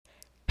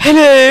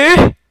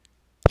Hello,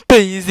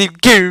 boys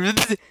and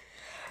girls.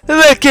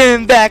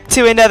 Welcome back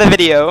to another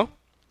video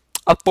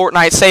of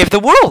Fortnite Save the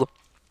World.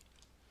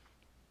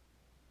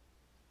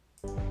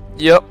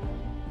 Yep,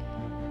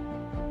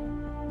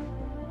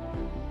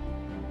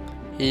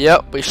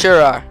 we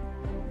sure are.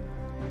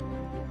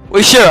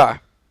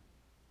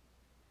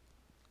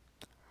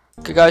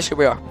 Okay, guys, here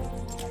we are.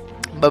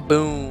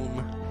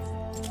 Ba-boom.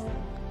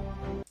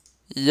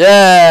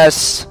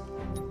 Yes.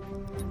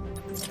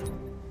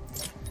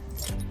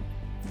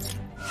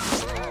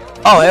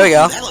 Oh, there we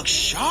go. That looks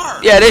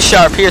sharp. Yeah, it is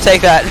sharp. Here,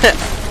 take that.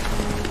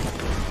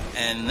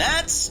 And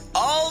that's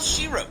all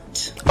she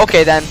wrote.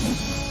 Okay, then.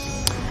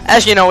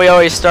 As you know, we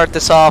always start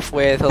this off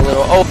with a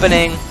little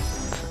opening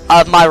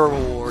of my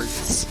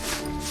rewards.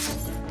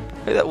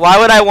 Why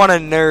would I want a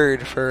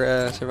nerd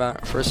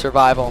for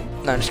survival?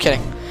 No, I'm just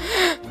kidding.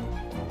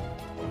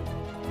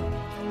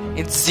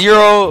 It's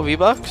 0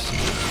 V-Bucks?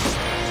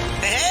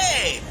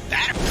 Hey!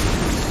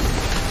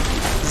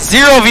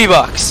 0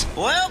 V-Bucks!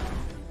 Well,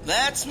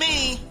 that's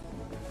me.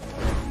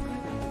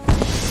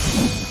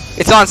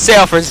 It's on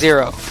sale for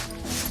 0.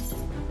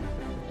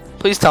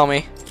 Please tell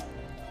me.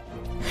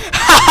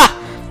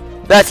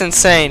 That's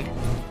insane.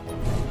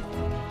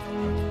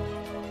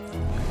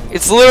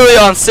 It's literally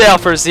on sale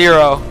for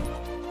 0.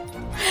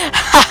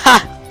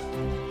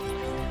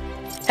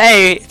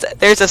 Hey,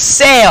 there's a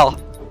sale.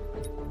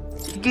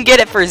 You can get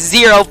it for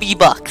 0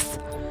 V-Bucks.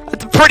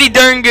 That's a pretty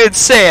darn good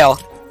sale.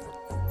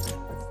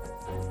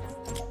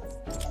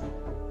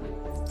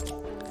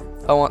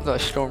 I want the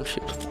storm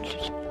shoot.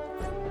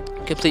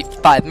 Complete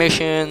 5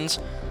 missions.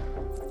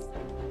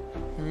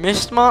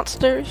 Mist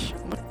monsters?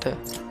 What the?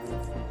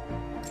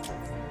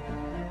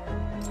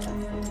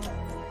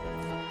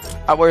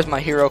 Where's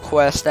my hero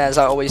quest, as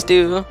I always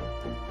do?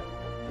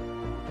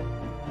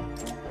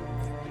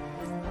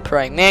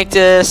 Praying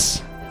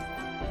Mantis.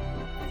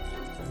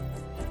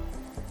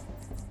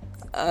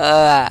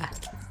 Alright.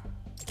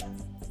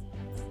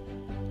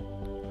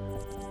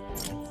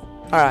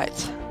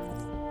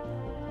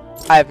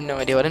 I have no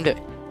idea what I'm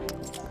doing.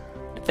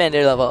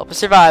 Defender, level up a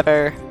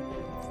survivor.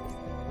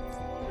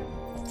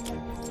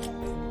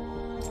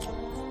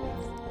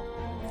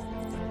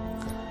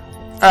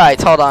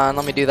 Alright, hold on,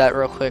 let me do that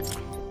real quick.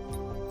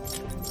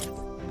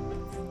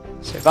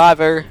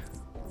 Survivor.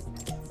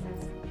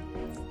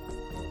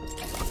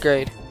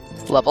 Upgrade.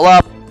 Level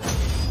up.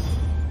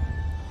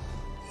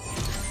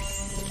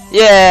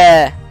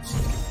 Yeah!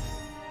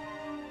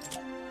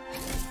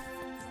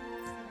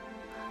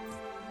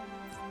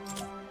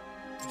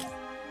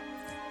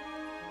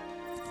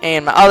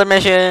 And my other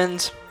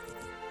missions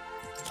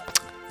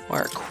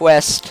were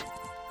quest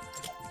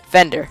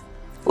defender.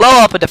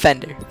 Level up a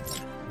defender.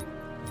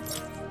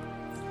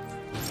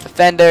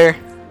 Defender.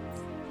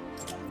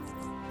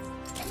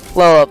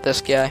 Level up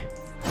this guy.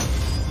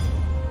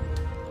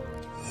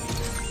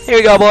 Here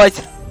we go,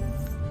 boys.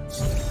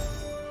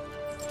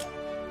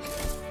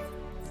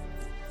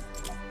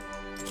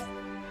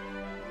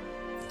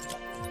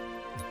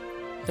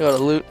 Go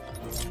to loot.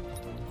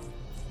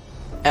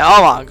 And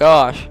oh my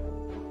gosh.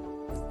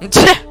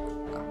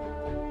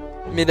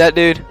 Me that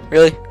dude,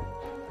 really?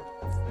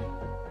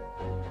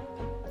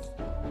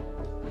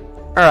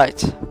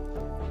 Alright.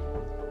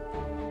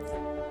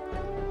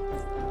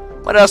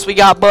 What else we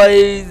got,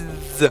 boys?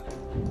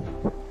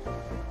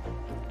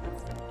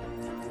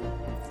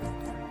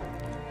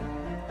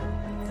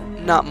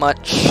 Not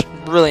much.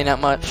 Really not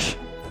much.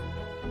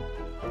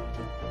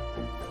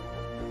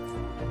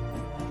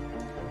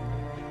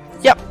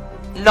 Yep.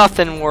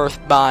 Nothing worth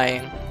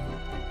buying.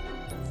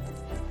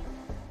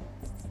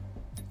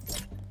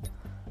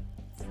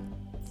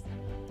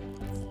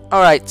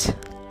 Alright.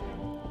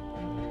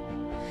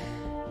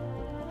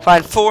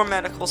 Find 4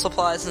 medical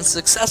supplies and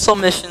successful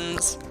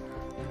missions.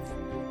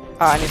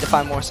 I need to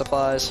find more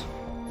supplies.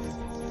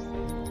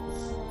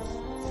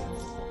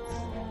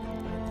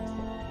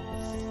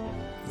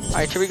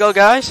 Alright, here we go,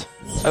 guys.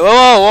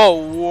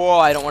 Whoa,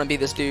 I don't want to be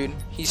this dude.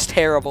 He's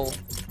terrible.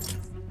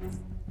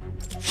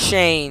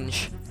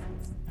 Change.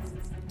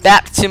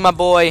 Back to my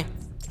boy,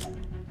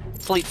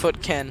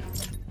 Fleetfoot Ken.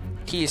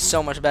 He is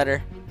so much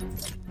better.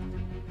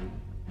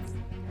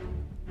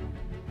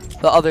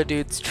 The other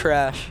dude's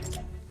trash.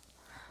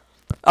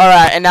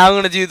 Alright, and now I'm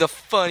gonna do the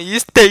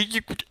funniest thing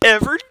you could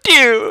ever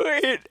do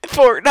in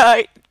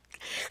Fortnite.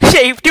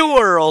 Save the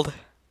world.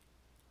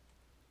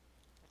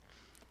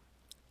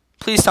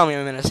 Please tell me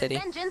I'm in a city.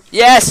 Vengeance.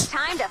 Yes!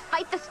 Time to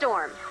fight the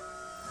storm.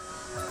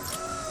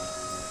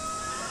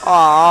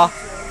 Aww.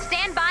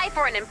 Stand by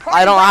for an important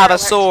I don't weather have a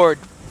alert. sword.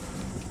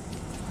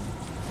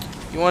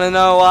 You wanna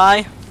know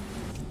why?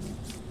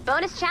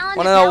 Bonus challenge.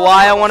 Wanna is know now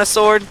why I available. want a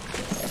sword?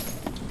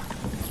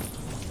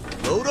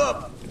 Load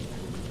up.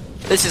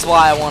 This is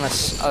why I want a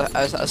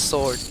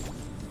sword.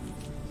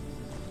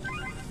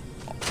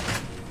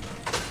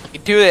 I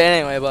could do it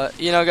anyway, but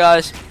you know,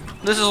 guys,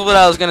 this is what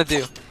I was gonna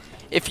do.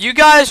 If you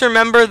guys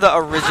remember the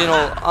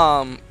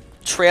original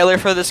trailer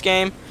for this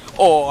game,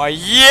 oh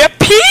yeah,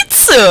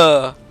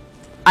 pizza!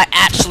 I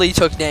actually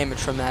took damage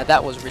from that.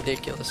 That was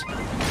ridiculous.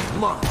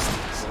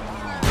 Monsters.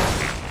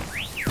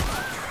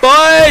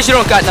 Boys, you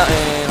don't got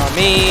nothing on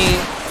me.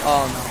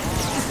 Oh no.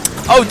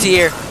 Oh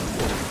dear.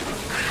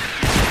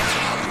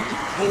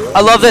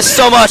 I love this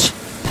so much.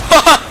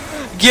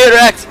 Get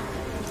wrecked.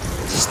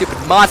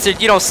 Stupid monster.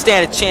 You don't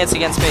stand a chance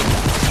against me.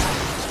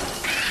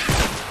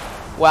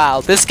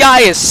 Wow, this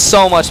guy is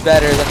so much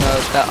better than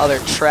that other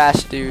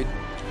trash dude.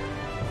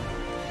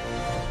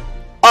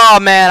 Oh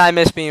man, I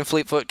miss being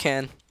Fleetfoot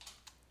Ken.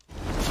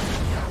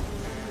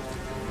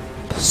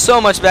 So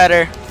much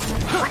better.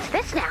 What's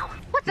this now?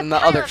 What's a than the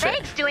pile other of trick.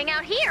 eggs doing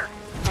out here?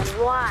 And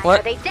why What?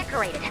 are they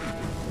decorated?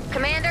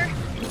 Commander,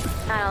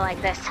 I don't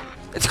like this.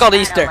 It's called I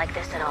Easter. don't like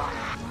this at all.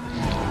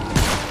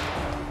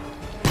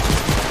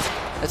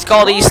 It's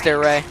called Easter,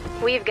 Ray.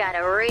 We've got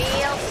a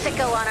real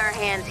sicko on our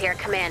hands here,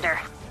 Commander.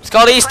 It's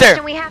called The Easter.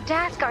 question we have to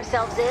ask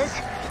ourselves is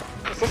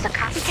this a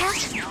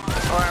copycat?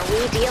 Or are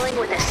we dealing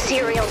with a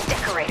serial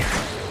decorator?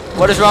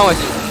 What is wrong with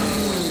you?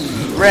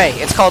 Ray,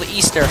 it's called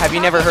Easter. Have you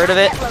never heard of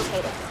it? Target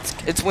located.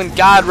 It's when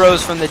God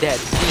rose from the dead.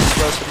 Jesus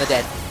rose from the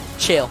dead.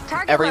 Chill.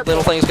 Target Every little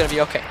located. thing is going to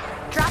be okay.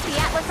 Drop the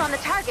atlas on the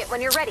target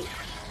when you're ready.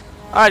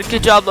 Alright,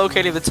 good job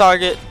locating the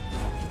target.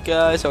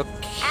 Guys, okay.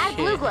 Add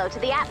blue glow to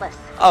the atlas.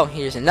 Oh,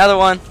 here's another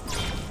one.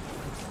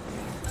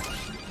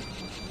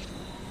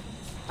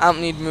 I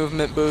don't need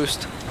movement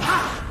boost. Okay.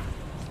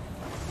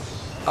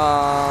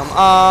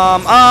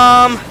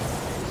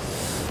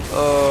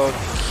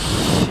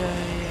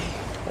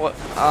 What?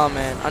 Oh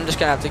man, I'm just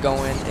gonna have to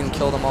go in and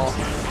kill them all.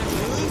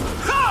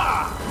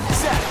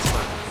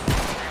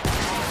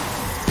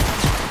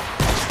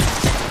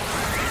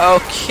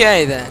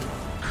 Okay then.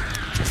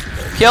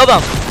 Kill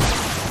them.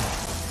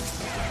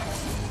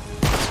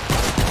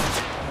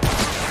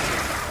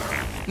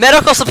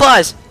 Medical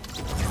supplies.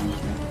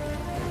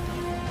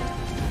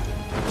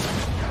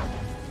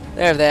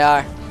 There they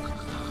are.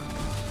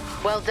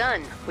 Well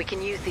done. We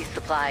can use these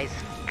supplies.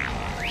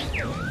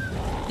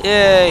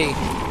 Yay.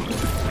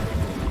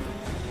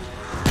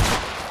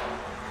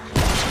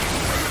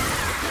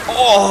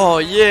 Oh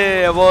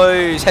yeah,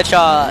 boys.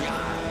 Headshot.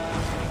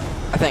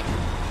 I think.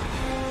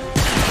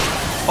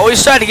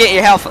 Always try to get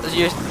yourself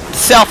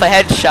a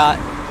headshot.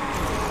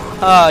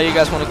 Oh, you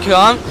guys want to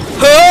come?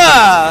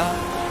 Ha!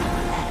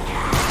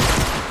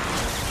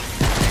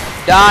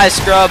 Die,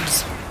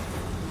 scrubs.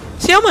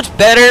 See how much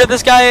better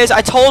this guy is?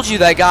 I told you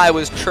that guy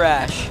was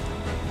trash.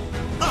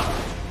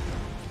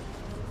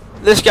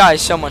 This guy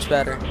is so much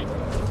better.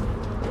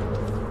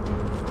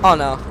 Oh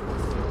no.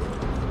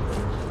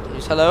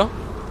 Here's hello.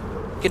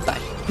 Goodbye.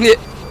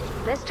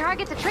 This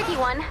target's a tricky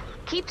one.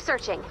 Keep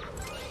searching.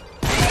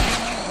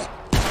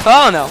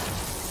 Oh no.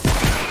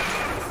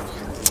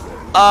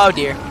 Oh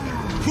dear.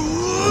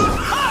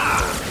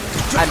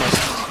 I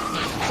missed.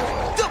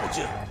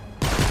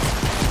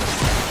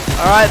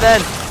 Alright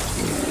then.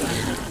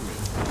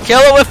 Kill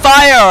it with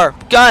fire or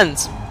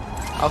guns.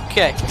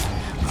 Okay.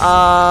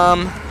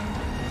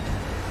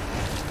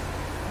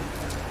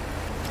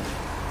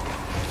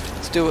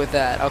 Let's do it with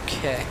that.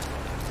 Okay.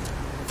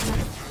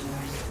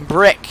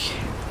 Brick.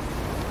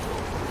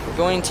 We're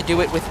going to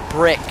do it with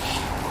brick.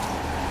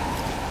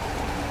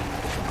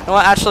 You know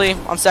what, actually,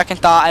 on second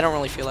thought, I don't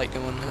really feel like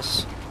doing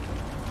this.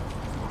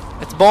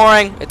 It's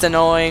boring, it's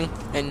annoying,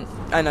 and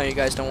I know you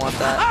guys don't want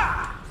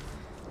that.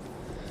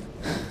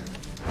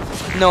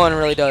 No one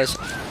really does.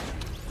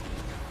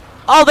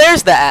 Oh,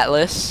 there's the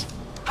atlas.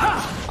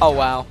 Oh,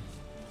 wow.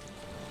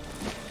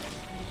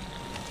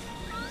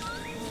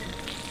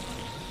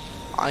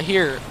 I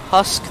hear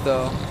husk,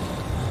 though.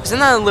 Isn't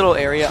that a little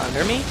area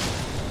under me?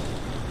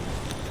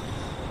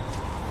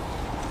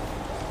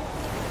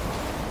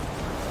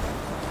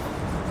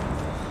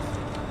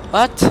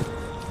 What?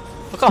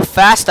 Look how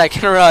fast I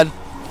can run.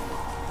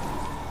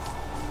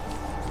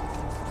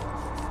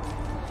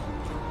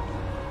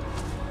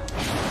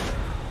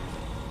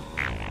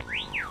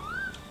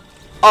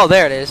 Oh,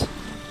 there it is.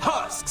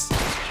 Husks.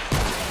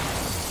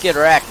 Get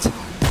wrecked.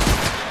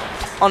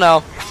 Oh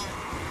no.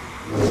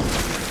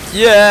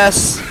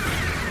 Yes.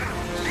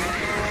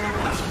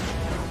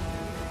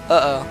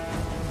 Uh-oh.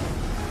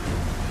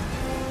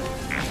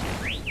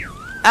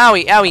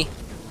 Owie, owie.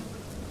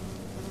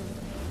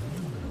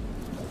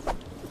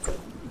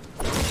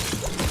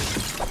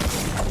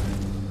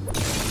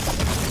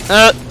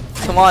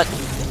 Come on.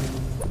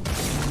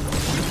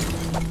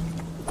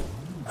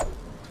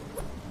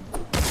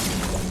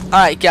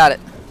 Alright, got it.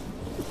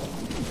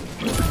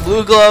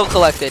 Blue glow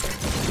collected.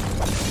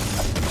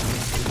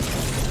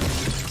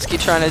 Let's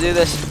keep trying to do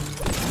this.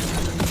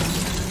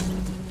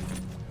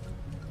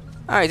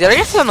 Alright, did I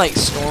get some like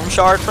storm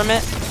shard from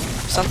it?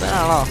 Something?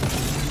 I don't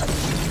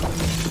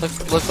know.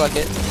 Look like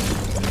it.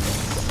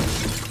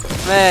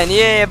 Man,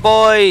 yeah,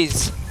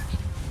 boys.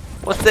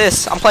 What's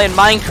this? I'm playing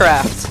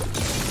Minecraft.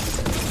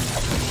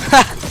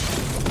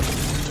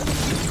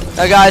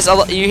 Now, guys,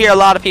 you hear a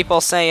lot of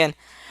people saying,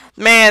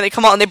 man, they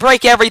come on, they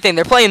break everything.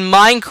 They're playing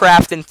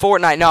Minecraft in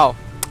Fortnite. No.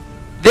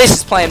 This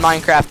is playing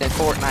Minecraft in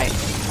Fortnite.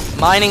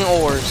 Mining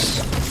ores.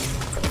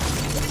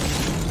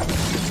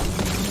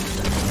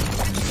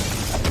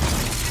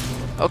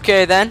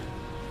 Okay, then.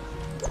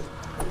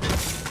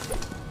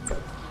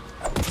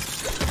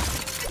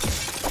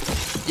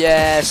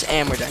 Yes,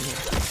 and we're done here.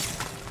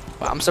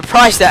 Well, I'm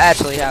surprised that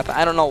actually happened.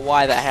 I don't know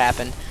why that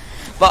happened.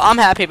 But I'm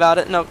happy about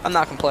it. No, I'm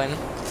not complaining.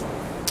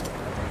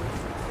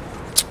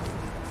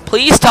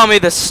 Please tell me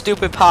the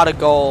stupid pot of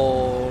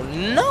gold.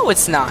 No,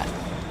 it's not.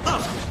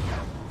 I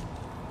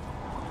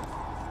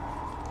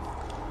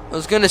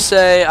was gonna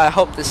say, I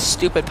hope this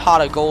stupid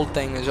pot of gold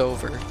thing is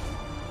over.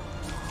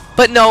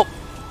 But nope,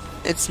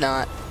 it's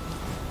not.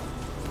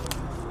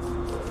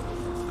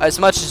 As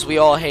much as we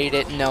all hate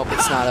it, nope,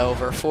 it's not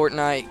over.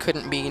 Fortnite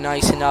couldn't be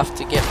nice enough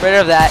to get rid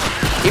of that,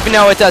 even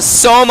though it does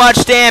so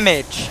much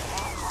damage.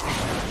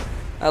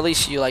 At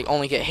least you like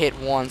only get hit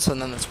once,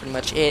 and then that's pretty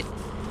much it.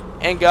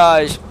 And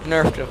guys,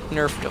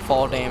 nerf to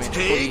fall damage,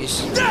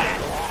 please.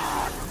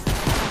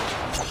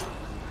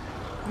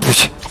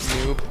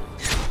 Noob.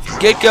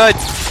 Get good.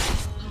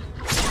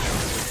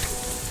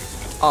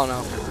 Oh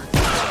no.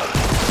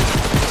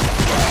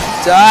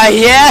 Die,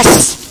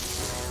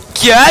 yes!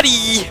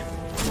 Gutty!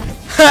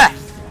 Ha!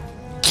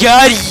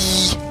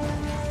 Gutty!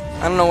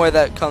 I don't know where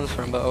that comes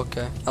from, but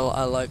okay.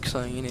 I like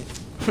saying it.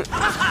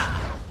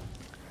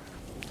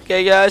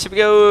 Okay, guys, here we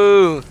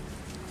go.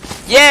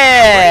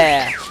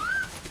 Yeah!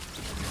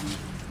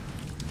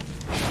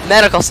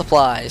 Medical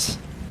supplies.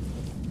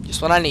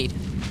 Just what I need.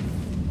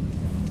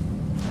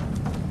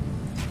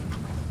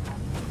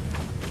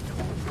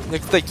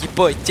 Looks like your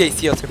boy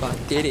JC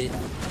Ultrabot did it.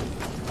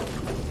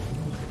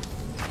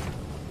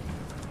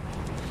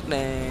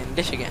 And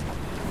this again.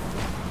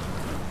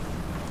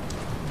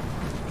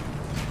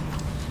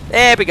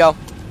 There we go.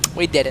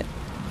 We did it.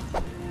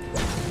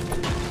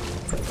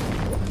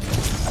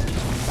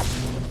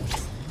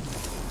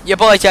 Your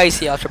boy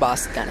JC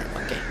Ultrabot done it.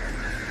 Okay.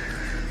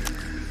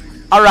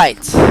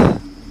 Alright.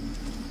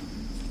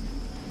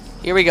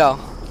 Here we go.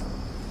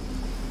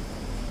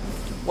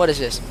 What is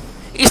this?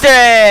 Easter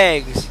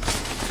eggs!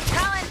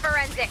 Colin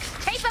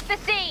Forensics, tape up the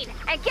scene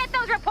and get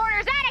those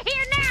reporters out of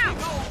here now!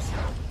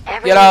 Get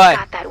Everyone's away.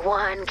 got that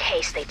one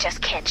case they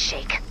just can't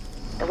shake.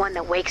 The one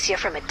that wakes you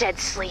from a dead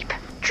sleep,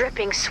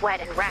 dripping sweat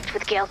and racked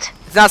with guilt.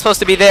 It's not supposed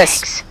to be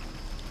this. Eggs.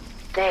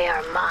 They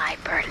are my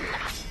burden.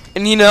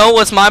 And you know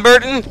what's my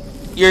burden?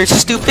 Your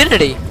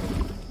stupidity.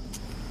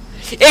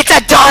 It's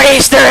a darn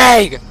Easter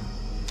egg!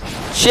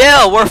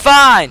 Chill, we're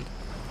fine.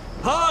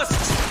 Husks!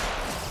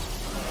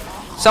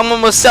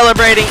 Someone was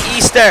celebrating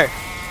Easter.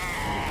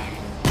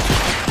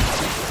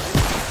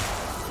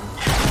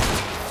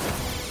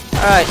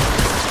 Alright.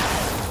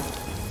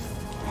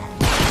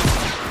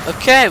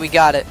 Okay, we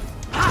got it.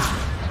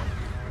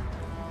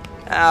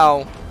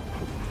 Ow.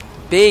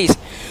 Bees.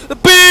 The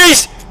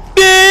bees!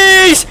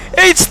 Bees!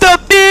 It's the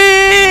bees!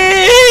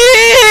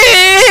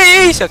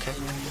 Okay.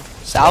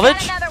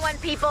 Salvage? Another one,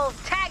 people.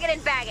 Tag it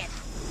and bag it.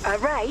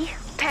 Ray,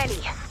 Penny,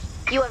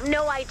 you have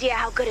no idea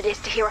how good it is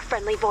to hear a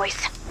friendly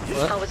voice.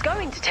 I was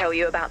going to tell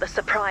you about the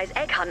surprise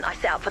egg hunt I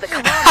set up for the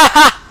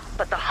commander,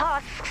 but the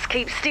husks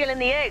keep stealing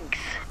the eggs.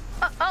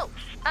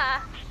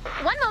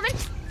 One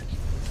moment.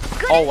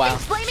 Good Oh, wow.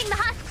 instincts blaming the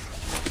husks.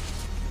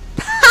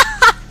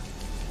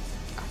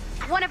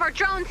 One of our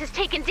drones has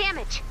taken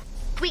damage.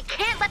 We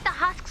can't let the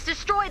husks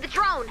destroy the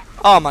drone.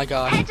 Oh my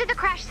god. Head to the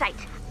crash site.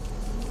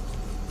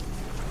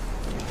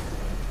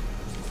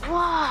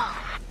 Whoa.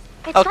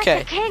 It's Okay.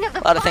 like the king of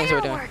the A lot of things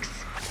we're doing.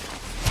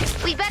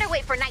 fireworks. We better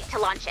wait for night to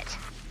launch it.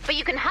 But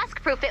you can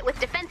husk-proof it with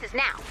defenses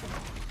now.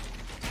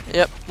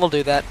 Yep, we'll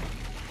do that.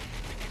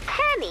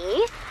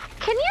 Penny,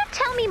 can you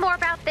tell me more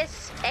about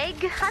this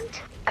egg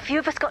hunt? A few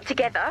of us got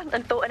together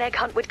and thought an egg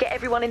hunt would get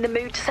everyone in the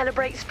mood to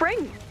celebrate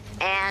spring.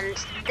 And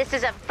this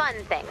is a fun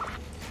thing.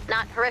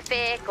 Not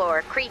horrific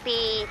or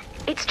creepy.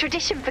 It's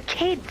tradition for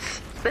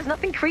kids. There's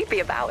nothing creepy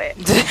about it.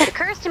 It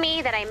occurs to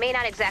me that I may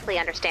not exactly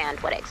understand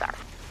what eggs are.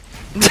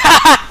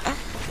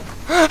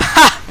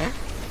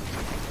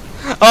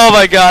 Oh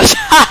my gosh.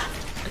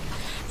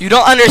 You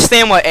don't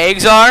understand what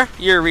eggs are?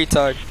 You're a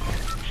retard.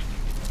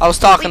 I was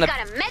talking We've to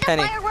got a mega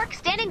Penny. firework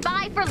standing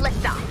by for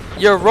liftoff.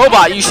 You're a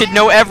robot. You should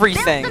know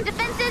everything. Build some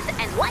defenses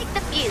and light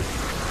the fuse.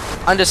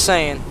 I'm just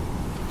saying.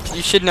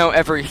 You should know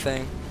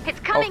everything. It's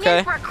coming Okay.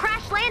 in for a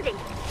crash landing.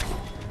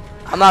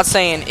 I'm not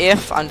saying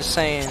if. I'm just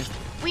saying.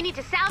 We need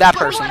to salvage That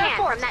one person. hand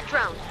from that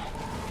drone.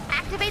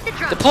 Activate the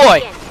drone. Deploy.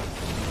 Begin.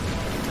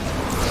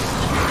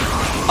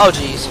 Oh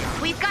jeez.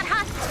 We've got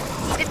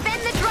husks.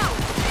 Defend the drone.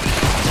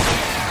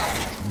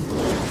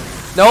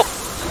 Nope.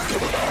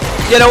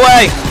 Get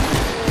away.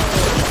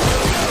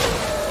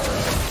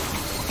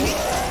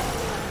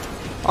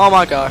 Oh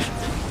my gosh.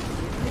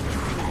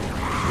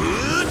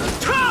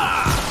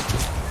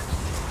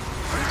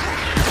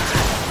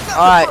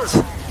 Alright.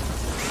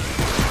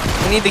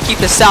 We need to keep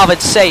the salvage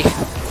safe.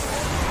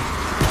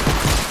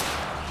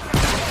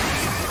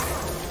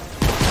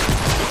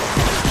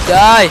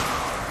 Die.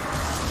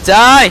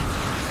 Die.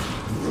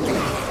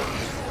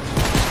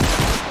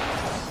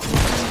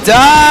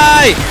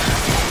 Die.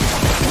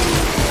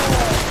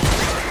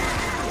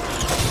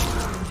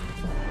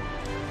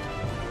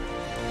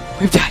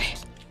 We've done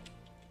it.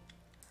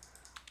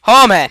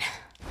 Oh man.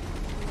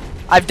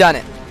 I've done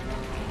it.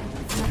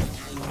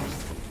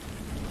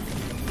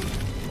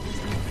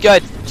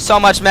 Good. So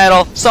much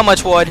metal, so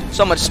much wood,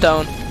 so much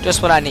stone.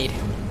 Just what I need.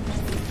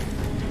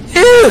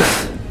 Phew.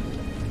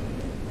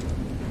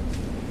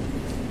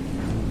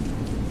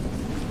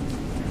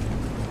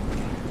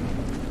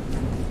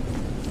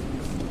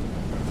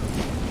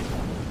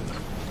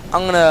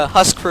 I'm gonna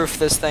husk-proof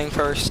this thing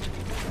first.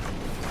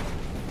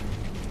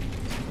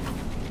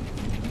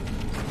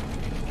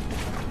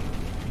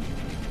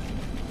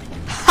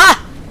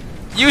 Ha!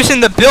 Using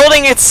the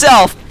building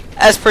itself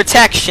as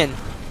protection.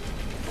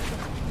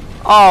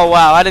 Oh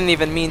wow, I didn't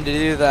even mean to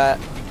do that.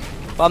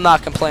 But I'm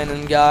not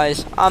complaining,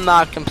 guys. I'm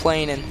not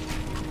complaining.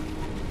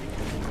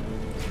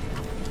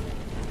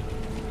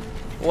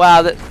 Wow,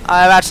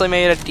 I've actually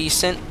made a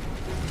decent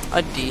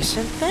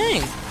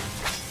thing.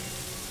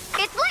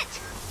 It's lit!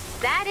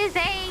 That is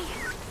a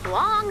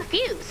long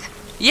fuse.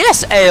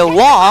 Yes, a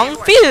long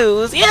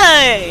fuse.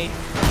 Yay!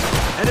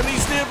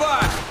 Enemies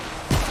nearby.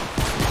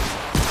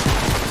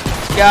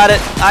 Got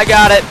it. I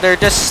got it. They're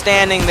just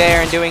standing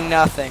there and doing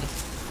nothing.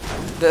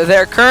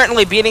 They're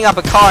currently beating up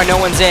a car no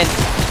one's in,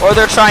 or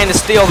they're trying to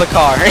steal the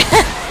car.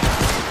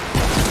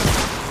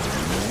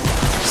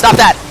 Stop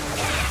that!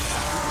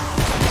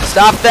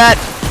 Stop that,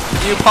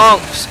 you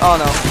punks! Oh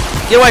no!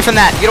 Get away from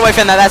that! Get away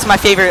from that! That's my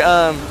favorite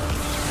thing.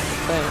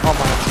 Oh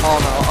my! Oh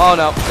no! Oh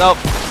no! Nope.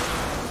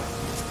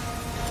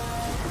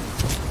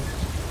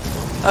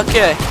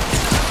 Okay.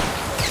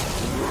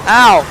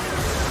 Ow!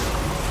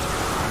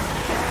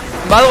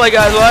 By the way,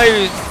 guys, why are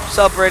you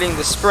celebrating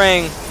the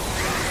spring?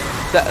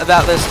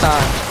 About this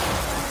time,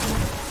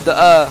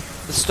 the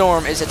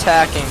storm is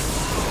attacking.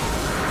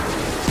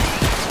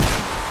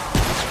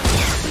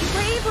 Be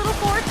brave, little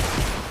Fort.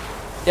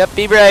 Yep,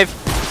 be brave.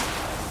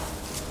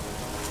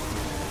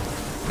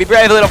 Be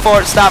brave, little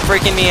Fort. Stop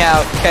freaking me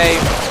out, okay?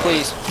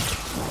 Please.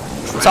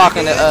 I'm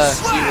talking to you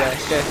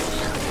guys, okay?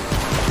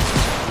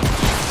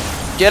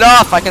 Get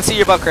off! I can see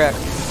your butt crack.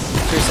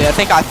 Seriously, I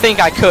think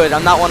I could.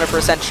 I'm not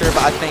 100% sure,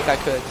 but I think I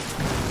could.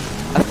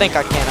 I think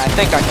I can. I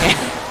think I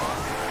can.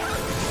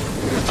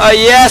 Oh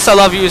yes, I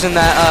love using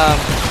that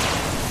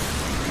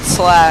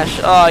slash.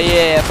 Oh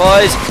yeah,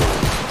 boys.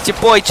 It's your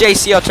boy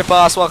JC Ultra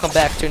Boss. Welcome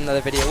back to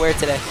another video. Where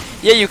today?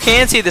 Yeah, you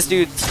can see this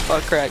dude's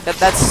butt crack.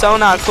 That's so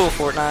not cool,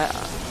 Fortnite.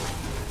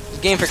 It's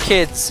a game for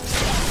kids.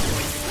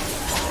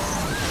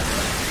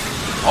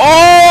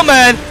 Oh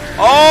man.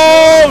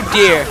 Oh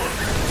dear.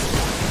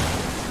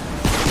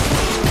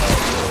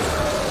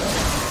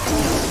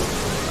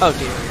 Oh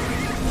dear.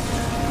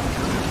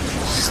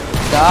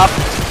 Stop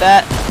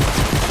that.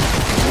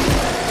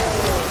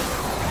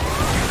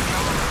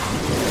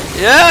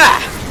 Yeah!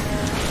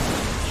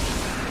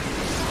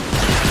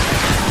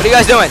 What are you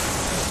guys doing?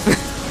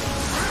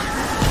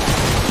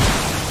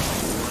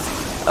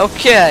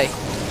 Okay.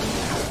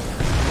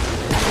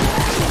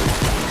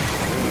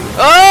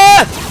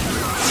 Ah!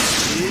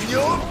 In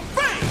your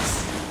face.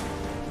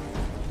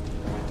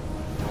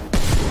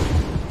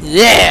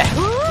 Yeah!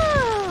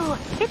 Ooh!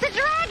 It's a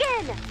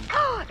dragon!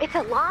 It's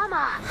a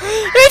llama!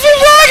 It's a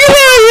dragon!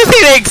 You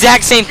see the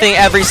exact same thing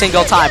every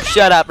single time.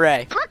 Shut up,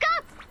 Ray. Look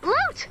up!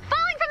 Loot!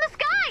 Falling from the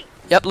sky!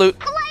 Yep, loot.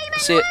 Flaming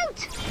See it.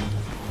 loot!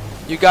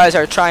 You guys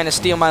are trying to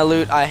steal my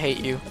loot. I hate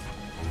you.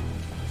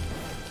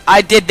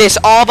 I did this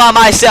all by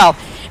myself,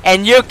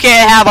 and you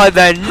can't have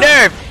the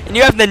nerve, and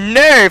you have the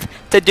nerve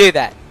to do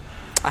that.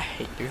 I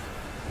hate you.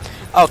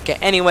 Okay,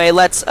 anyway,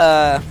 let's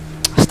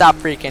stop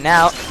freaking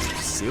out.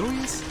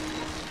 Serious?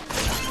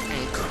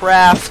 And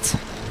craft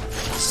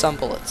some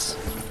bullets.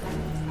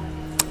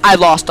 I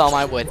lost all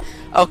my wood.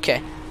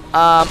 Okay.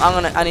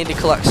 I need to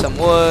collect some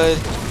wood.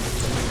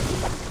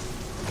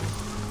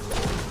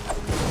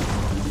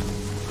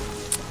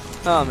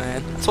 Oh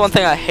man, that's one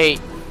thing I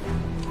hate.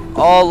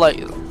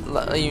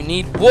 You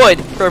need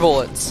wood for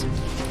bullets.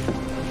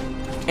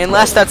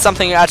 Unless that's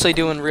something you actually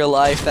do in real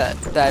life,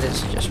 that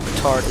is just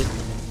retarded.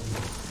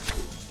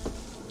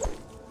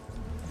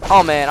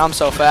 Oh man, I'm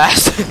so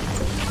fast.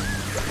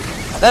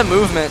 That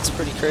movement's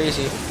pretty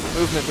crazy.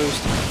 Movement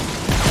boost.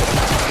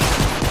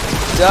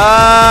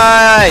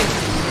 Die!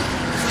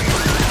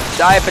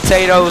 Die,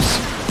 potatoes.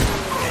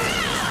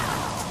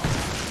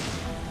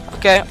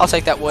 Okay, I'll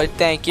take that wood.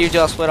 Thank you,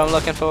 just what I'm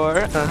looking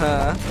for.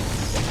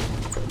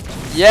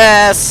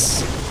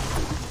 Yes!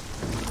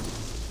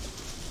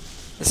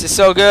 This is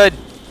so good.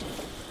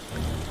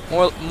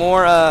 More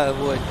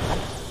wood.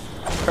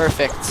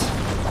 Perfect.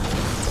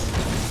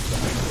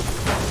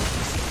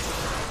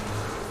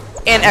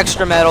 And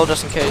extra metal,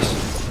 just in case.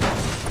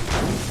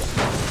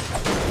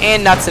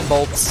 And nuts and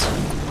bolts.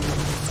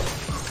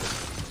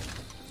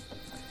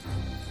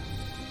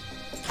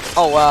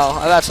 Oh wow,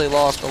 I've actually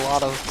lost a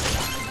lot of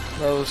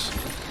those.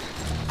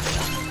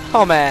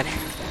 Oh man.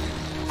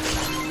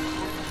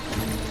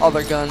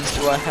 Other guns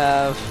do I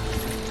have?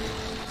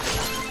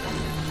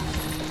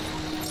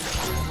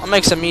 I'll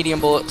make some medium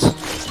bullets.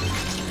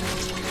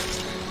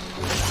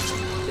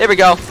 There we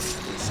go.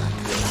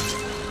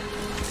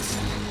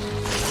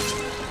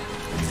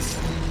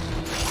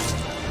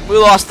 We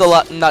lost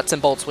the nuts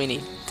and bolts we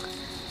need.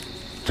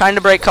 Trying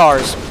to break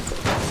cars.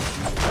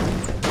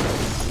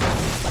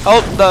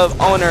 Oh, the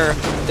owner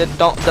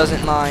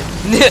doesn't mind.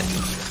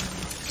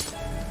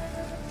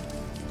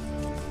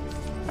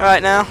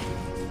 Alright now.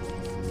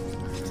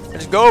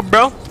 Let's go,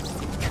 bro.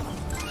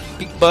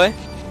 Big boy.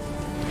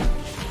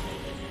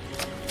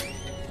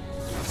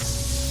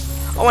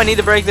 Oh, I need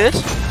to break this?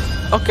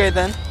 Okay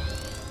then.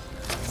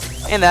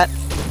 And that.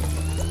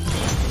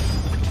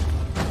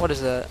 What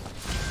is that?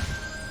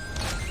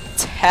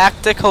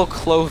 Tactical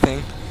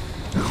clothing.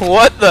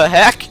 What the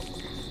heck?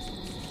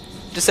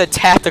 Just said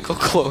tactical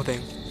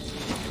clothing.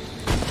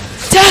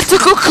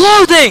 Tactical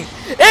clothing!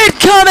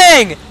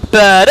 Incoming!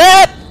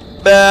 Ba-da!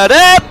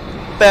 Ba-da!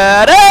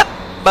 Ba-da!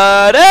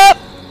 Ba-da!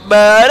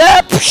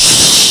 Ba-da!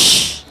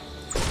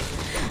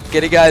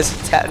 Get it, guys?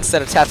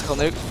 Instead of tactical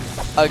nuke.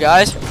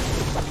 Guys.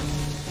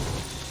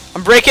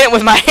 I'm breaking it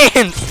with my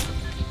hands!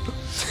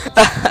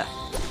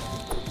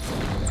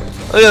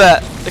 Look at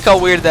that. Look how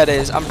weird that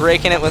is. I'm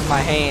breaking it with my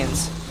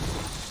hands.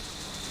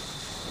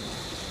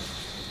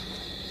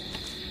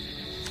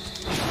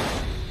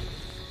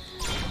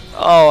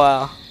 Oh,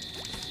 wow.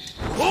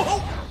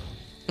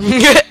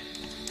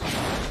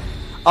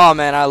 Oh,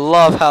 man. I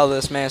love how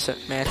this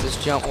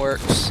Mantis jump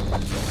works.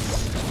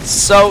 It's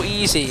so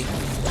easy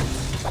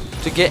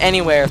to get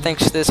anywhere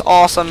thanks to this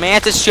awesome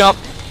Mantis jump.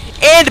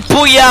 And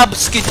booyah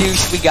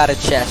skadoosh, we got a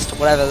chest.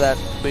 Whatever that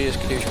booyah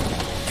skadoosh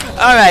means.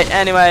 Alright,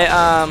 anyway,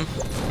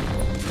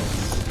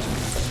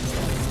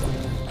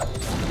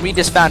 we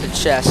just found a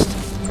chest.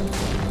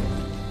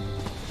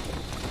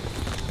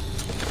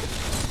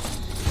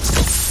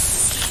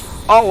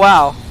 Oh,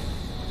 wow.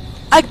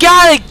 I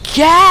got a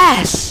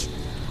gas!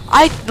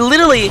 I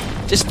literally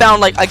just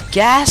found, like, a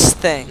gas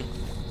thing.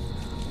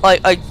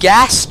 Like, a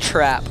gas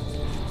trap.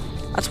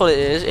 That's what it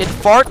is. It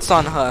farts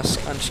on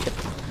husk. I'm just kidding.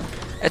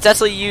 It's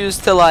actually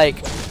used to,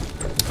 like,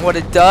 what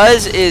it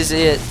does is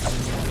it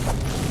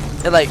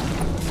like,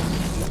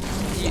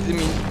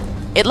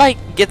 it like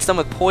gets them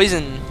with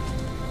poison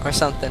or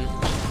something.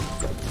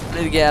 I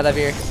need to get out of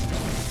here.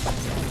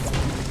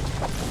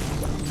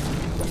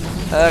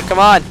 Come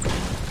on.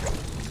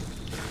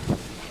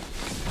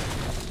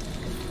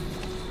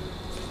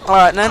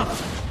 Alright then.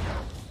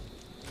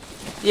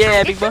 Yeah,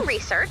 I did big boy. some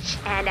research,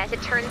 and as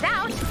it turns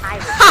out, I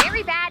was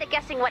very bad at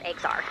guessing what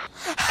eggs are.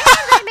 And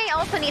I may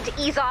also need to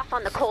ease off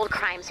on the cold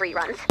crimes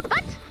reruns.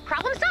 But,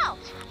 problem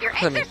solved. Your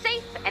eggs are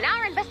safe, and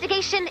our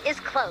investigation is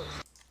closed.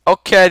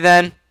 Okay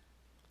then.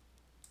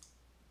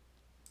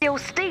 Still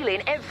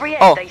stealing every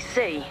egg Oh. they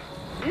see.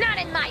 Not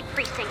in my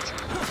precinct.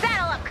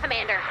 Saddle up,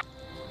 Commander.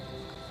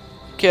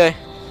 Okay.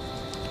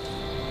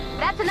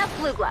 That's enough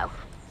blue glow.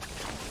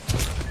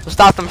 We'll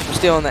stop them from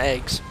stealing the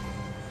eggs.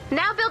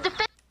 Now build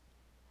defense.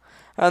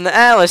 On the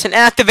Atlas and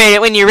activate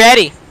it when you're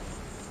ready.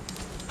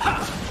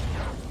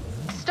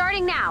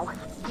 Starting now.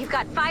 You've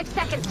got 5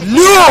 seconds to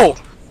No!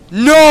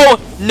 No!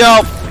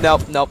 No!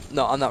 Nope, nope,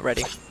 no, I'm not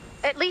ready.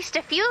 At least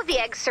a few of the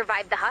eggs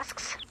survived the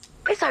husks.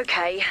 It's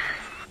okay.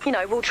 You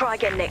know, we'll try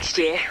again next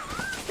year.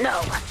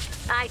 No.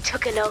 I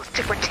took an oath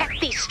to protect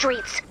these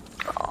streets.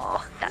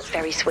 Oh, that's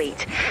very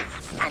sweet.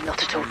 And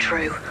not at all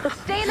true.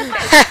 Stay in the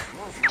fight.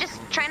 Just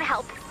trying to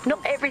help.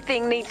 Not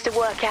everything needs to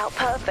work out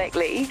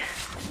perfectly.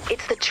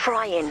 It's the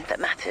trying that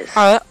matters.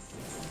 Alright.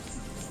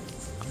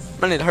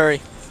 I need to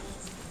hurry.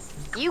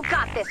 You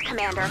got this,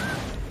 Commander.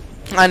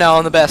 I know,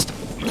 I'm the best.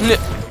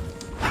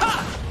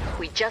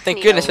 We just Thank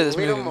need goodness a for this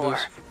little moving more.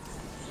 boost.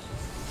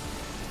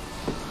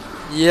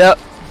 Yep.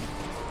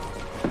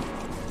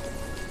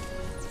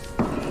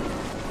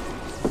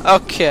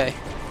 Okay.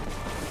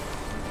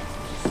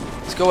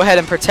 Let's go ahead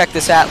and protect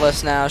this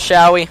Atlas now,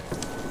 shall we?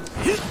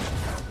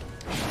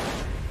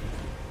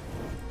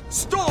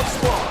 Storm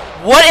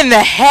Squad! What in the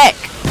heck?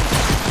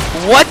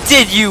 What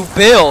did you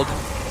build?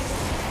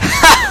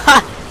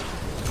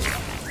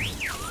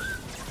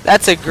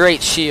 That's a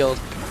great shield.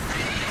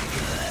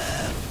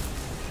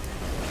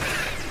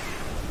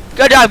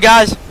 Good job,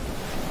 guys.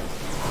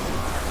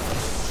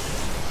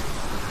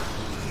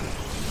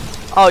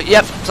 Oh,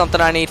 yep,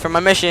 something I need for my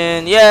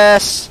mission.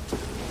 Yes.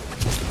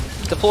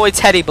 Deploy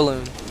teddy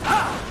balloon.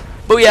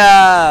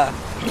 Booyah!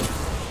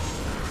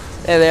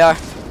 There they are.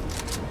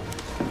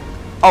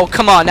 Oh,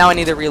 come on. Now I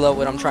need to reload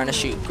what I'm trying to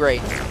shoot.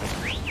 Great.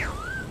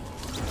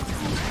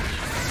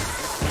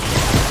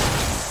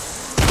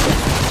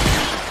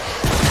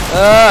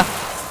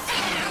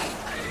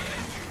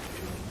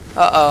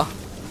 Uh-oh.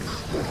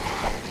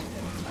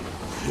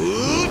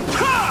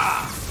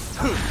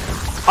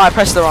 Oh, I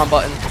pressed the wrong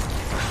button.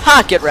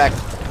 Ha! Get wrecked.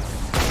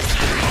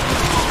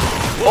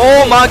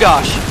 Oh my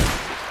gosh.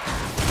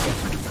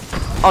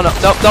 Oh no.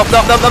 Nope, nope,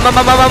 nope, nope, nope, nope,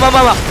 nope, nope, nope,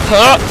 nope.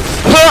 Huh,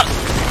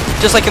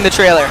 huh. Just like in the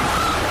trailer.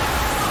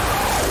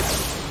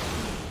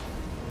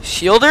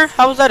 Shielder?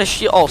 How was that a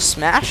shield? Oh,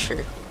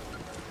 smasher.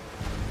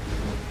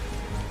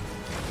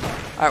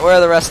 Alright, where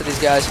are the rest of these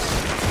guys?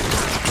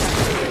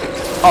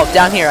 Oh,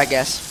 down here, I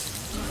guess.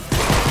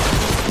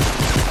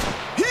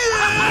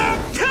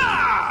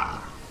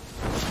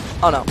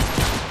 Oh no.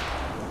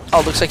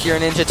 Oh, looks like you're a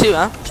ninja too,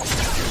 huh?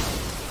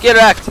 Get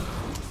wrecked.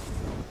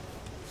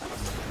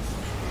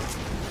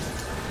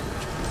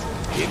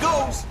 Here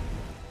goes.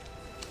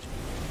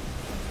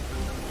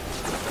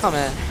 Oh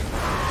man.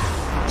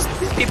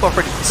 These people are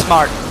pretty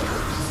smart.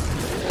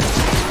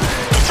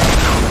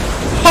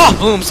 Oh,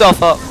 blew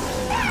himself up.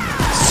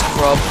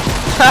 Scrub.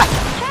 Ha!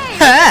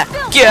 Ha!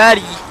 Got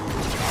him.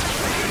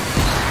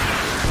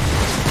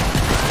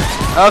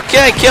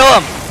 Okay, kill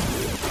him.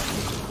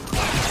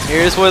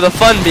 Here's where the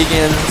fun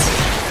begins.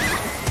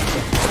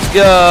 Let's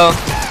go.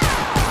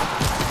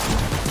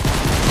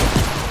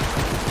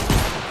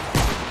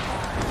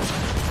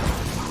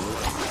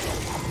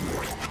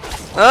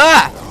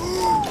 Ah!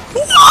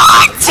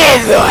 What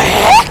in the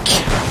heck?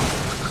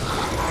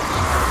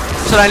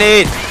 That's what I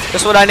need.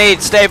 That's what I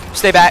need.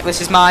 Stay back.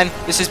 This is mine.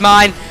 This is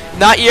mine.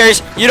 Not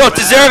yours. You don't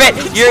deserve it.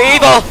 You're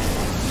evil.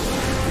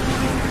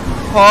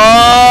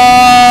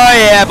 Oh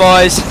yeah,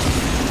 boys.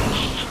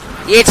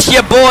 It's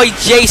your boy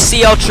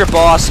JC Ultra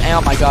Boss.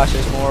 Oh my gosh,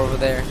 there's more over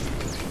there.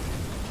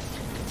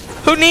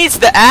 Who needs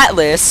the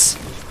Atlas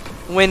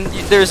when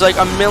there's like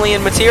a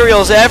million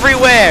materials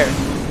everywhere?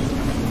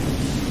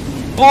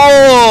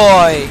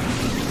 Boy!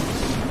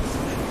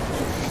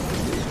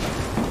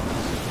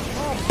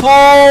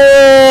 Boy!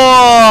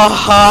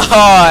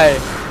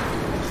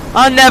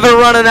 I'm never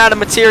running out of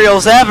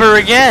materials ever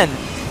again.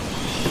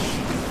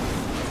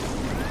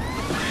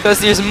 Because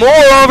there's more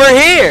over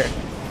here.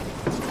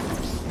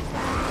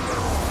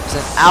 There's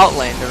an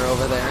Outlander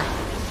over there.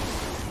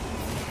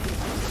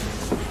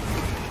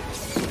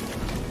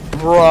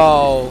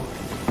 Bro.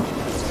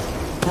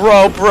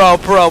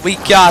 Bro, we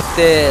got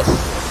this.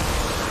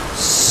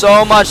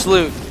 So much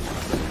loot.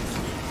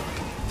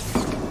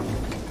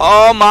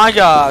 Oh my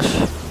gosh.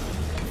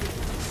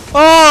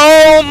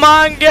 Oh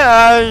my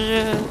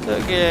gosh.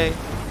 Okay.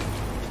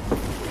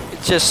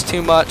 It's just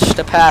too much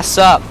to pass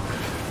up.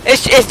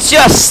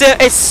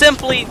 It's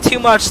simply too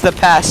much to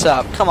pass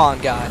up. Come on,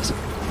 guys.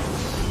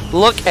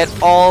 Look at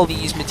all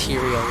these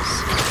materials.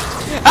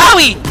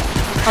 Owie!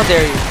 How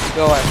dare you?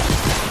 Go away.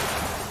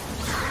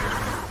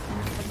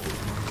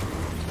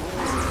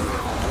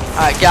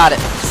 Alright, got it.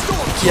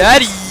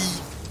 Got it.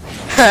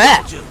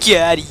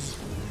 Got it.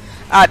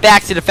 Alright,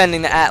 back to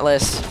defending the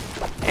Atlas.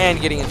 And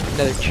getting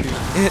another tree.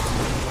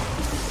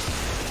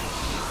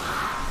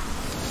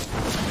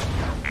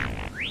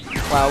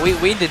 Wow,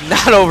 we did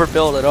not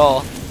overbuild at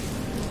all.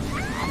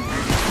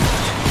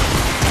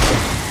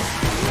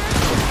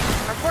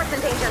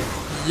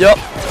 Yup.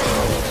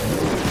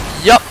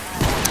 Yup.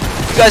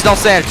 You guys don't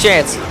stand a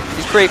chance.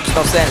 These creeps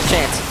don't stand a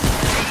chance.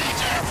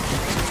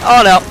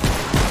 Oh no.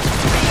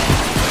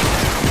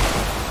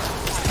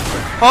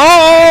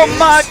 Oh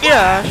my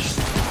gosh.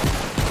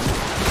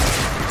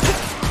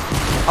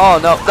 Oh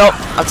no, no.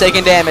 I'm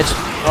taking damage.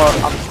 Or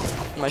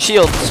my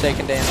shield is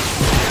taking damage.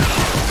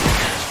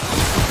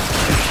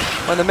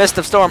 We're in the midst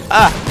of storm.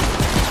 Ah.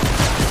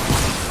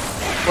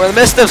 We're in the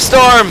midst of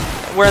storm.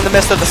 We're in the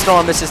midst of the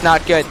storm. This is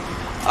not good.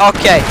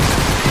 Okay.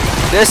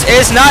 This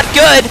is not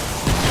good.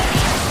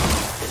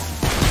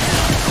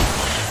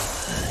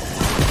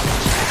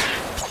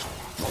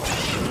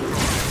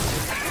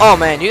 Oh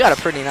man, you got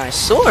a pretty nice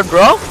sword,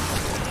 bro.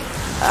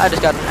 I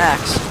just got an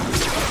axe.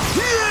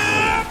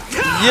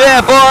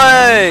 Yeah,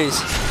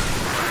 boys.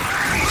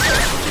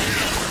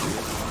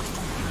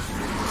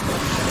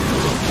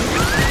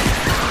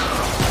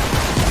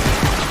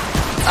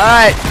 All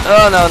right.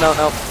 Oh no, no,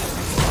 no.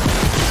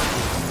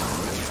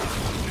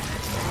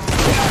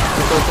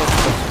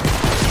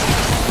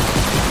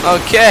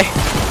 Okay.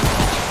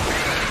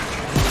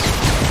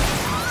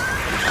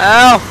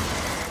 Ow.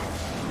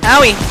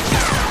 Owie.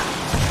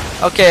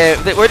 Okay,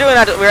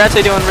 we're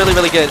actually doing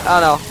really good. Oh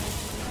no.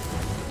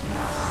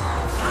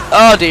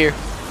 Oh dear.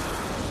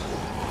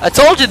 I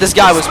told you this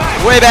guy was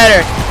way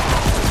better.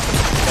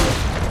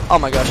 Oh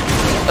my gosh.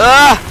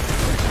 Ah.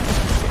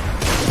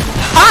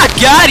 Ha,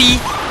 got he.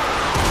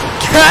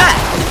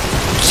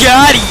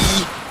 Got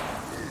he.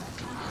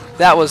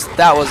 That was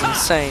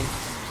insane.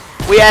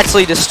 We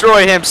actually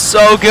destroyed him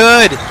so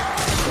good.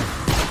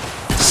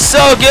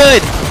 So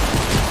good.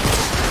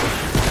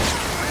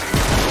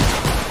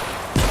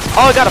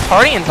 Oh, I got a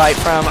party invite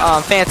from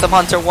Phantom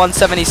Hunter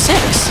 176.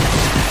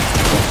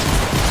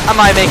 I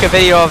might make a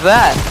video of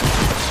that.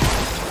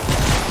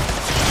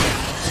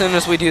 As soon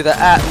as we do the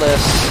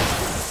Atlas.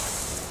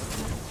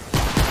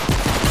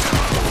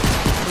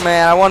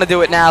 Man, I want to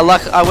do it now.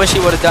 I wish he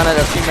would have done it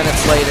a few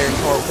minutes later.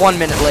 Or 1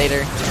 minute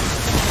later.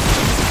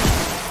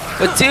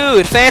 But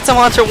dude, Phantom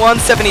Hunter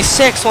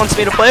 176 wants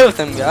me to play with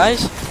him,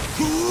 guys.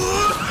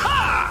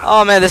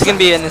 Oh man, this is going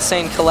to be an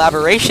insane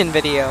collaboration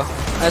video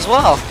as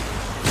well.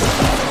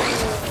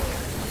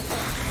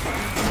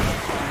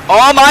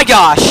 Oh my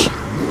gosh!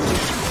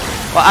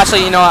 Well,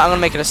 actually, you know what? I'm going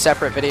to make it a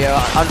separate video.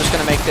 I'm just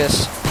going to make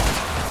this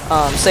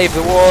save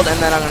the world,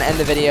 and then I'm going to end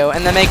the video,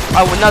 and then make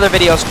another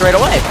video straight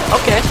away.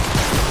 Okay.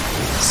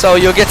 So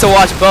you'll get to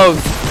watch both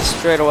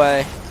straight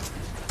away.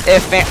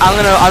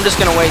 I'm just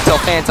gonna wait till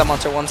Phantom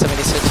Hunter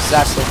 176 is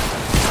actually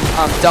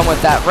done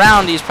with that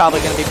round. He's probably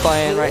gonna be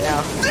playing right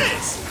now.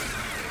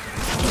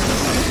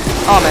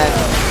 Oh man.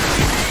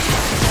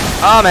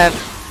 Oh man.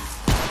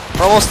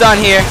 We're almost done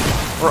here.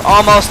 We're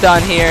almost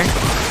done here.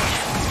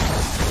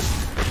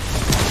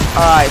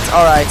 Alright.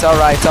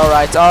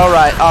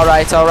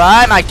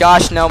 My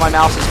gosh, no, my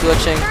mouse is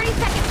glitching. 30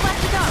 seconds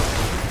left to go.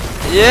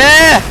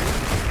 Yeah!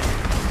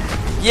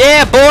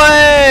 Yeah,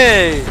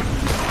 boy!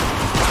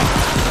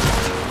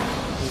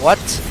 What?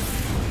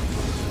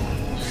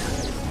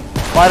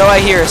 Why do I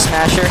hear a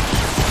smasher?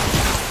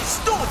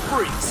 Storm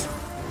freeze.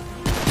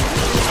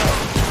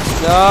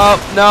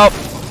 Nope, nope.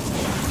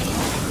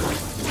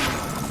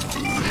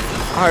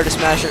 I heard a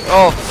smasher.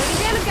 Oh.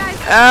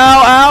 Ow,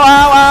 ow,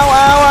 ow, ow,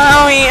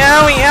 ow, owie,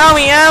 owie,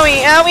 owie,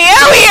 owie, owie,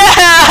 owie,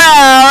 owie,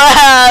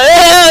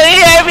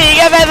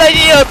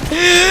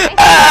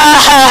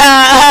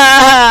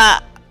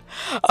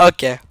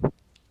 okay.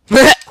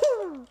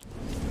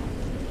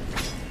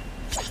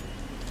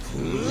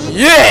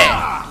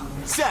 Yeah!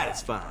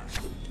 Satisfying.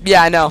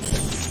 Yeah, I know.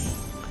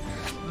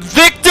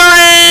 Victory!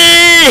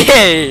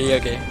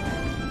 Okay.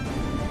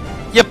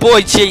 Your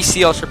boy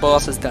JC Ultra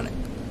Boss has done it.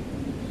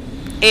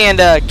 And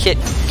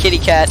Kitty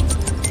Cat,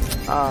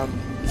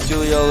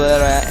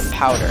 Julioletta, and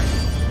Powder.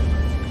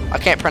 I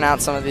can't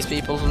pronounce some of these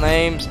people's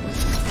names.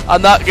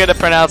 I'm not good at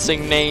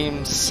pronouncing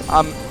names.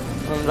 I'm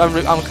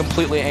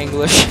completely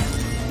English.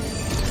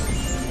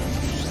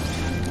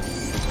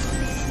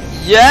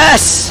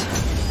 Yes!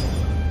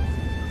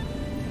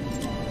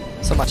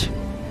 So much.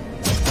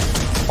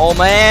 Oh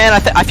man,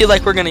 I feel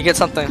like we're gonna get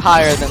something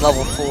higher than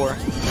level 4.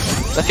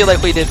 I feel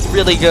like we did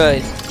really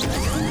good.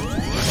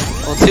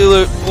 Level 2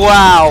 loot.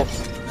 Wow.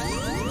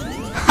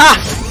 Ha!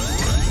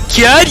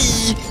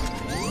 Goody!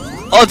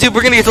 Oh dude,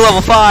 we're gonna get to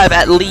level 5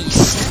 at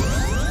least.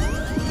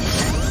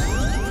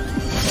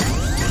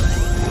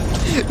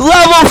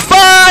 Level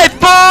 5,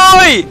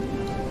 boy!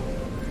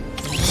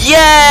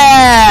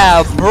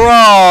 Yeah!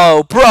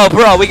 Bro,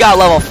 we got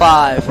level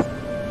 5.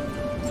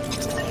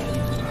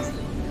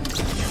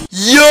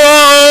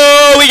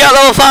 Yo! We got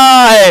level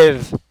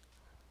 5!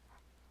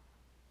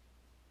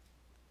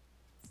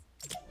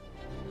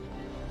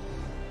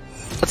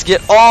 Let's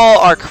get all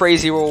our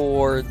crazy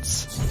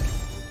rewards.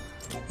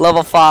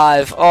 Level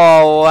 5.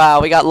 Oh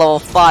wow, we got level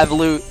 5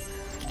 loot.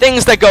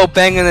 Things that go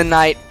bang in the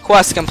night.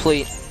 Quest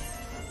complete.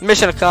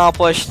 Mission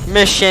accomplished.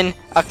 Mission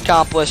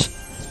accomplished.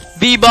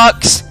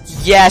 V-Bucks.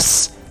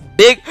 Yes.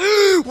 Big.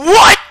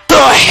 What the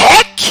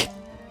heck?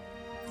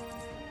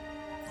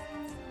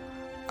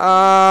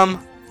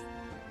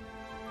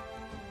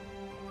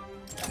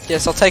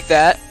 Yes, I'll take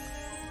that.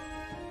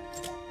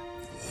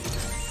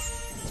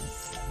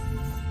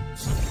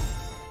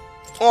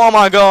 Oh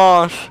my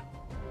gosh.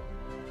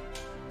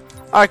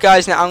 Alright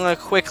guys, now I'm gonna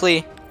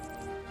quickly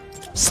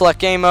select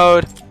game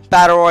mode,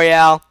 battle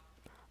royale.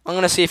 I'm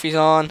gonna see if he's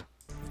on.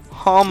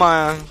 Oh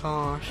my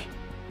gosh.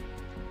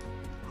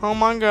 Oh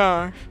my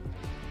gosh.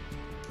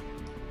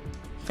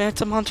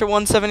 Phantom Hunter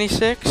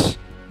 176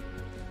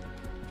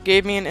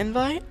 gave me an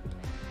invite?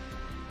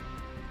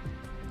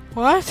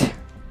 What?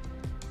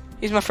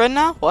 He's my friend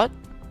now? What?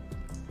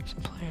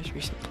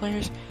 Recent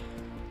players.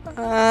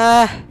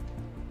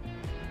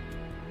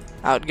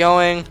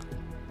 Outgoing.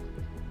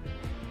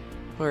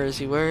 Where is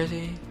he? Where is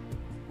he?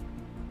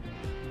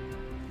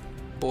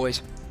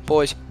 Boys.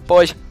 Boys.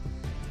 Boys.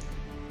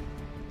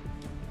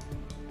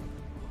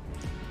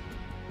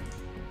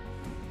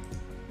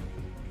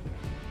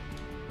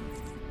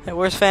 Hey,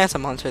 where's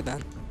Phantom Hunter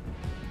then?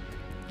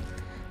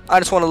 I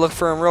just want to look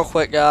for him real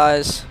quick,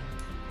 guys.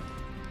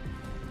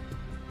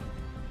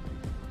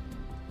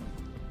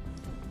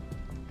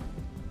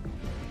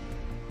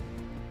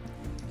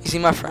 Is he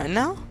my friend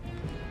now?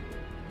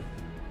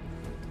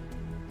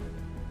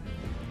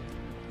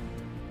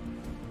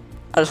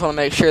 I just want to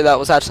make sure that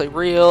was actually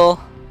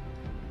real.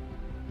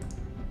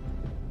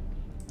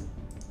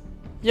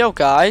 Yo,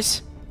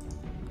 guys.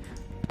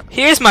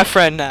 Here's my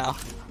friend now.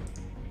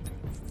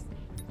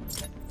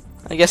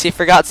 I guess he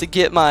forgot to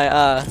get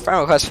my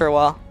friend request for a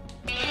while.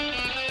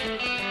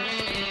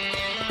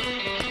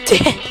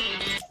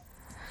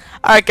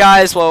 Alright,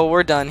 guys. Well,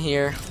 we're done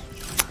here.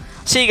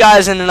 See you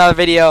guys in another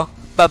video.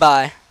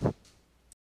 Bye-bye.